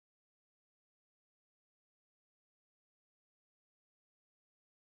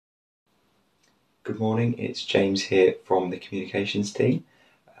Good morning, it's James here from the communications team.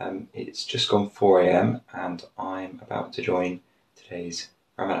 It's just gone 4 a.m. and I'm about to join today's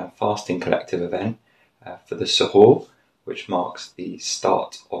Ramadan fasting collective event for the Suhoor, which marks the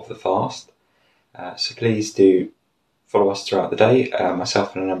start of the fast. So please do follow us throughout the day.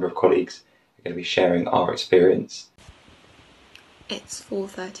 Myself and a number of colleagues are going to be sharing our experience. It's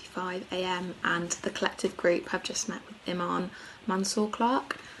 4:35 a.m. and the collective group have just met with Imam Mansour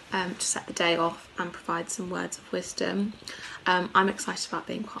Clark to set the day off and provide some words of wisdom. I'm excited about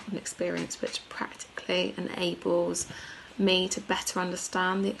being part of an experience which practically enables me to better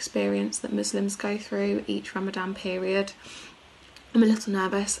understand the experience that Muslims go through each Ramadan period. I'm a little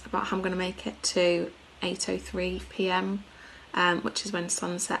nervous about how I'm going to make it to 8:03 p.m, which is when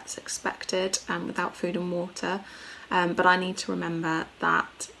sunset's expected, without food and water. But I need to remember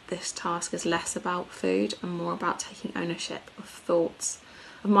that this task is less about food and more about taking ownership of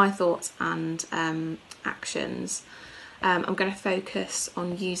my thoughts and actions. I'm going to focus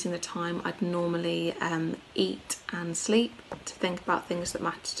on using the time I'd normally eat and sleep to think about things that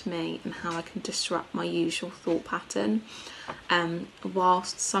matter to me and how I can disrupt my usual thought pattern.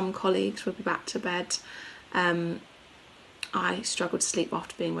 Whilst some colleagues will be back to bed, I struggle to sleep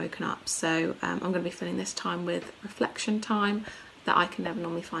after being woken up, so I'm going to be filling this time with reflection time that I can never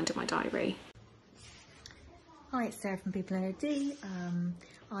normally find in my diary. Hi, it's Sarah from People in OD.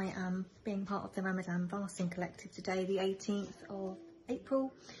 I am being part of the Ramadan fasting collective today, the 18th of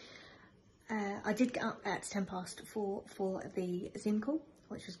April. I did get up at 4:10 for the Zoom call,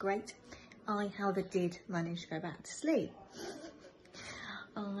 which was great. I, however, did manage to go back to sleep.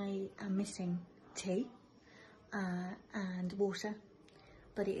 I am missing tea and water,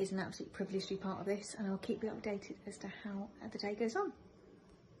 but it is an absolute privilege to be part of this, and I'll keep you updated as to how the day goes on.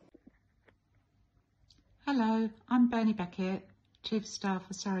 Hello, I'm Bernie Beckett, Chief of Staff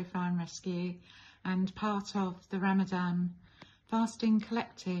for Surrey Fire and Rescue and part of the Ramadan Fasting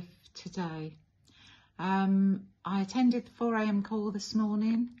Collective today. I attended the 4 a.m. call this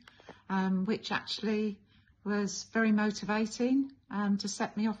morning, which actually was very motivating to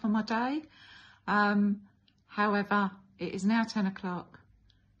set me off on my day. However, it is now 10 o'clock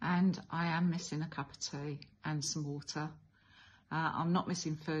and I am missing a cup of tea and some water. I'm not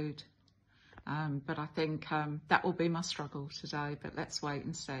missing food. But I think that will be my struggle today, but let's wait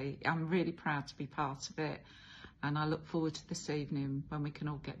and see. I'm really proud to be part of it, and I look forward to this evening when we can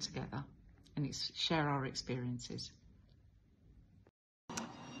all get together and share our experiences.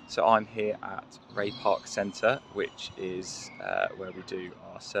 So I'm here at Ray Park Centre, which is where we do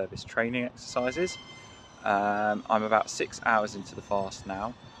our service training exercises. I'm about 6 hours into the fast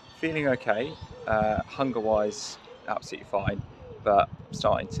now, feeling okay, hunger-wise absolutely fine, but I'm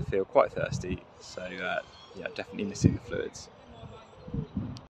starting to feel quite thirsty, so yeah, definitely missing the fluids.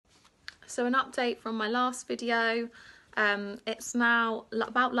 So an update from my last video. It's now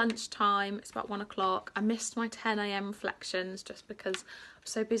about lunchtime, it's about 1 o'clock. I missed my 10 a.m. reflections just because I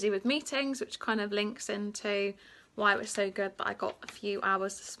was so busy with meetings, which kind of links into why it was so good that I got a few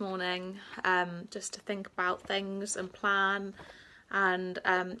hours this morning just to think about things and plan, and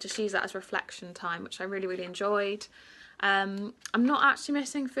just use that as reflection time, which I really enjoyed. I'm not actually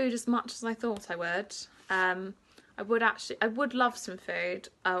missing food as much as I thought I would. I would love some food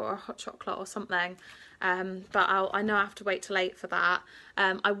or a hot chocolate or something, but I know I have to wait till 8 for that.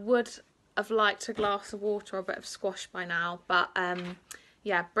 I would have liked a glass of water or a bit of squash by now, but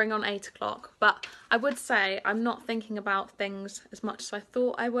yeah, bring on 8 o'clock. But I would say I'm not thinking about things as much as I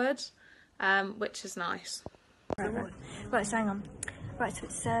thought I would, which is nice. Right, so hang on. Right, so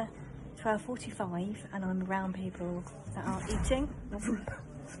it's 12:45 and I'm around people that are eating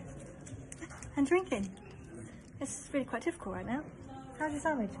and drinking. It's really quite difficult right now. How's your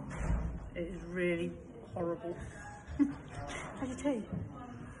sandwich? It is really horrible. How's your tea?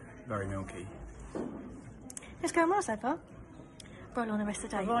 Very milky. It's going well so far. Roll on the rest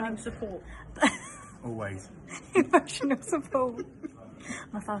of the day. Providing support. Always. Emotional support.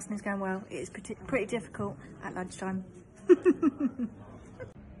 My fasting is going well. It is pretty difficult at lunchtime.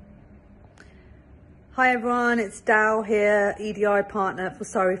 Hi everyone, it's Dal here, EDI partner for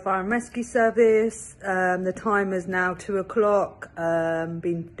Surrey Fire and Rescue Service. The time is now 2 o'clock.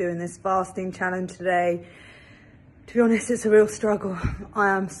 Been doing this fasting challenge today. To be honest, it's a real struggle. I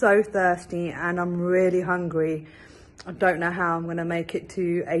am so thirsty and I'm really hungry. I don't know how I'm going to make it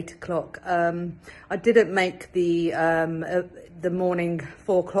to 8 o'clock. I didn't make the morning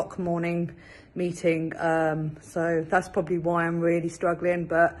 4 o'clock morning meeting, so that's probably why I'm really struggling.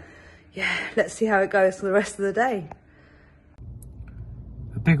 But yeah, let's see how it goes for the rest of the day.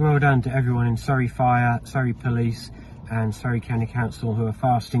 A big well done to everyone in Surrey Fire, Surrey Police and Surrey County Council who are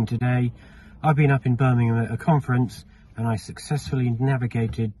fasting today. I've been up in Birmingham at a conference and I successfully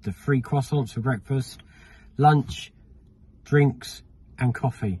navigated the free croissants for breakfast, lunch, drinks and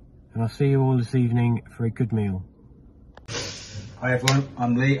coffee. And I'll see you all this evening for a good meal. Hi everyone,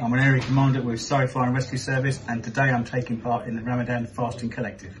 I'm Lee. I'm an area commander with Surrey Fire and Rescue Service, and today I'm taking part in the Ramadan Fasting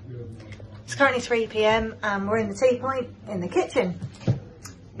Collective. It's currently 3 p.m. and we're in the tea point in the kitchen.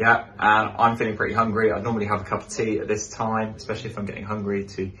 Yeah, and I'm feeling pretty hungry. I normally have a cup of tea at this time, especially if I'm getting hungry,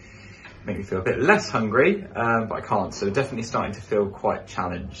 to make me feel a bit less hungry, but I can't. So definitely starting to feel quite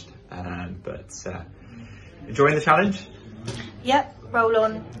challenged, but enjoying the challenge? Yep, roll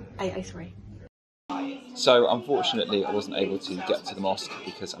on 8:03. So unfortunately I wasn't able to get to the mosque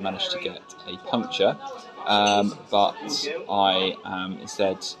because I managed to get a puncture, but I am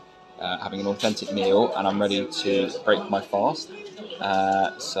instead having an authentic meal and I'm ready to break my fast.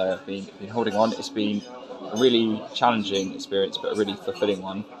 So I've been holding on. It's been a really challenging experience, but a really fulfilling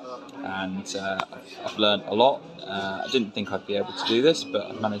one, and I've learned a lot. I didn't think I'd be able to do this, but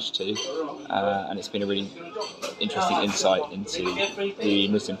I've managed to, and it's been a really interesting insight into the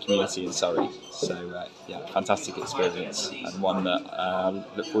Muslim community in Surrey. So yeah, fantastic experience, and one that I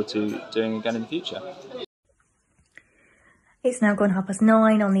look forward to doing again in the future. It's now gone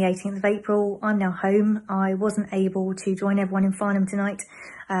 9:30 on the 18th of April. I'm now home. I wasn't able to join everyone in Farnham tonight,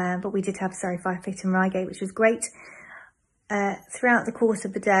 but we did have Surrey Fire Fit in Reigate, which was great. Throughout the course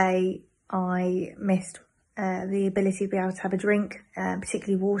of the day, I missed the ability to be able to have a drink,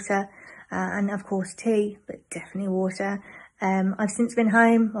 particularly water, and of course tea, but definitely water. I've since been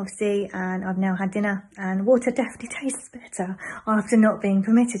home, obviously, and I've now had dinner, and water definitely tastes better after not being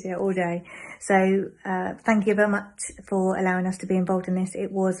permitted it all day. So thank you very much for allowing us to be involved in this.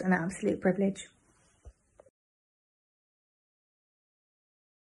 It was an absolute privilege.